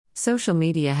Social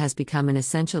media has become an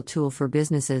essential tool for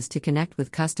businesses to connect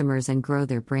with customers and grow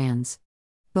their brands.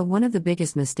 But one of the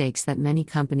biggest mistakes that many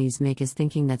companies make is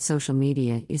thinking that social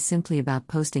media is simply about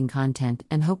posting content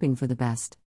and hoping for the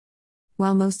best.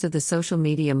 While most of the social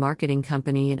media marketing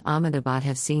company in Ahmedabad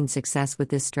have seen success with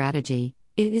this strategy,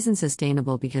 it isn't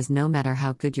sustainable because no matter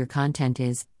how good your content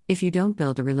is, if you don't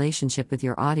build a relationship with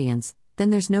your audience, then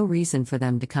there's no reason for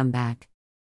them to come back.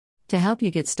 To help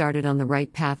you get started on the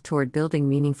right path toward building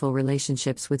meaningful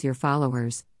relationships with your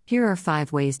followers, here are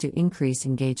 5 ways to increase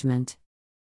engagement.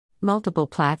 Multiple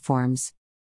platforms.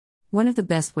 One of the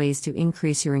best ways to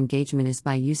increase your engagement is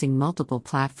by using multiple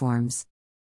platforms.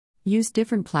 Use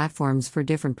different platforms for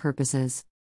different purposes.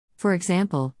 For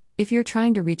example, if you're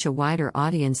trying to reach a wider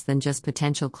audience than just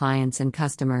potential clients and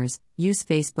customers, use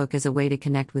Facebook as a way to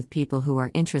connect with people who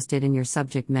are interested in your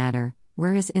subject matter,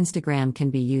 whereas Instagram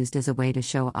can be used as a way to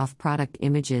show off product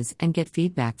images and get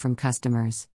feedback from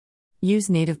customers. Use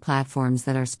native platforms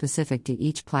that are specific to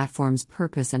each platform's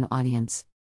purpose and audience.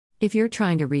 If you're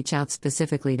trying to reach out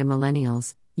specifically to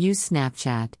millennials, use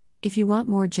Snapchat. If you want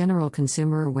more general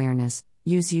consumer awareness,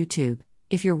 use YouTube.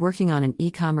 If you're working on an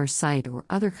e-commerce site or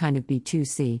other kind of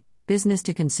B2C, business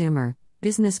to consumer,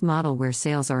 business model where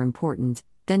sales are important,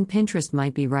 then Pinterest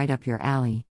might be right up your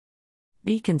alley.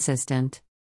 Be consistent.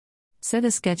 Set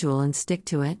a schedule and stick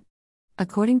to it.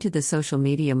 According to the social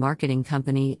media marketing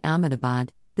company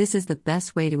Ahmedabad, this is the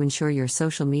best way to ensure your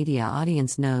social media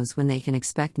audience knows when they can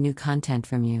expect new content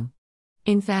from you.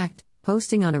 In fact,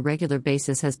 posting on a regular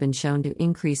basis has been shown to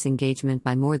increase engagement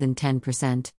by more than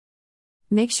 10%.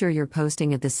 Make sure you're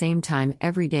posting at the same time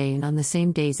every day and on the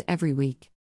same days every week.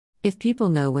 If people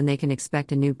know when they can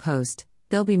expect a new post,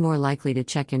 they'll be more likely to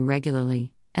check in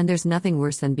regularly, and there's nothing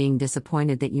worse than being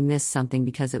disappointed that you missed something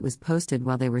because it was posted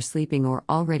while they were sleeping or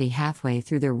already halfway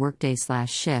through their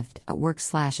workday/shift at work/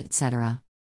 etc.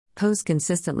 Post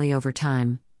consistently over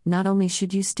time. Not only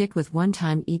should you stick with one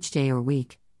time each day or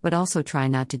week, but also try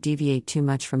not to deviate too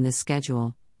much from this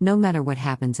schedule, no matter what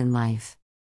happens in life.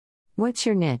 What's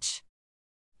your niche?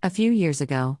 A few years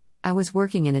ago, I was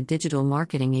working in a digital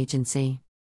marketing agency.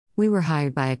 We were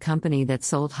hired by a company that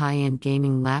sold high-end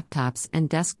gaming laptops and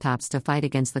desktops to fight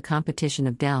against the competition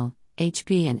of Dell,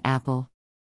 HP, and Apple.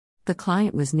 The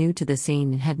client was new to the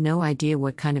scene and had no idea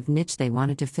what kind of niche they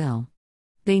wanted to fill.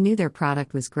 They knew their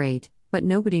product was great, but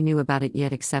nobody knew about it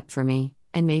yet except for me,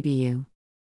 and maybe you.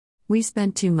 We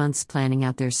spent 2 months planning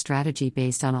out their strategy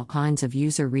based on all kinds of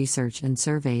user research and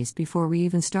surveys before we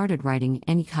even started writing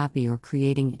any copy or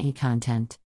creating any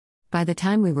content. By the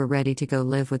time we were ready to go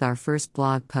live with our first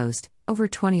blog post, over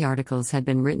 20 articles had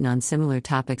been written on similar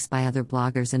topics by other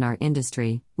bloggers in our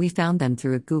industry. We found them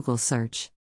through a Google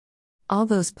search. All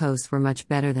those posts were much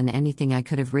better than anything I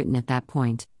could have written at that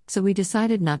point, so we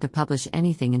decided not to publish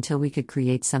anything until we could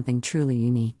create something truly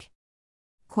unique.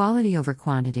 Quality over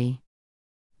quantity.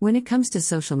 When it comes to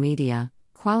social media,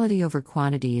 quality over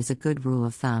quantity is a good rule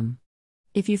of thumb.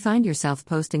 If you find yourself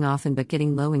posting often but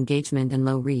getting low engagement and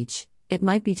low reach, it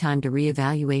might be time to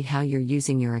reevaluate how you're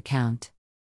using your account.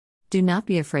 Do not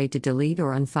be afraid to delete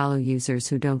or unfollow users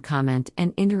who don't comment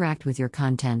and interact with your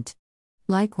content.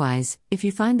 Likewise, if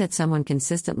you find that someone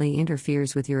consistently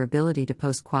interferes with your ability to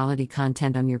post quality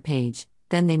content on your page,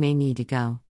 then they may need to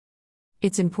go.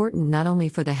 It's important not only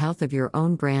for the health of your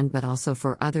own brand but also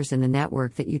for others in the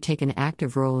network that you take an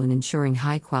active role in ensuring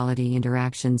high-quality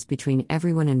interactions between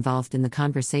everyone involved in the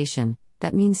conversation.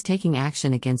 That means taking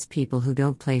action against people who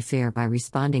don't play fair by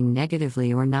responding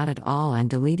negatively or not at all and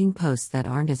deleting posts that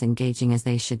aren't as engaging as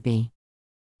they should be.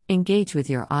 Engage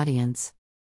with your audience.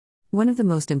 One of the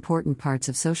most important parts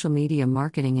of social media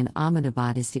marketing in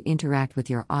Ahmedabad is to interact with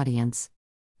your audience.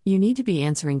 You need to be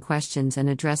answering questions and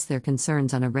address their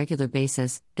concerns on a regular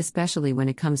basis, especially when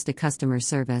it comes to customer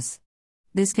service.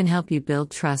 This can help you build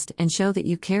trust and show that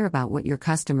you care about what your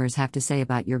customers have to say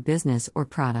about your business or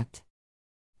product.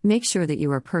 Make sure that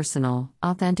you are personal,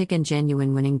 authentic, and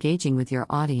genuine when engaging with your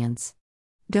audience.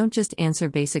 Don't just answer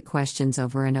basic questions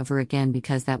over and over again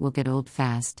because that will get old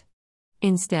fast.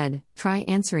 Instead, try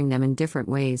answering them in different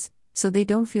ways, so they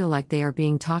don't feel like they are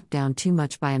being talked down too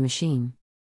much by a machine.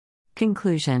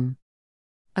 Conclusion.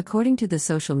 According to the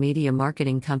social media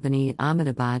marketing company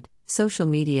Ahmedabad, social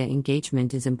media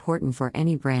engagement is important for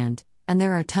any brand, and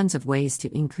there are tons of ways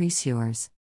to increase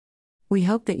yours. We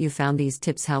hope that you found these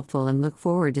tips helpful and look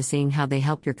forward to seeing how they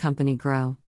help your company grow.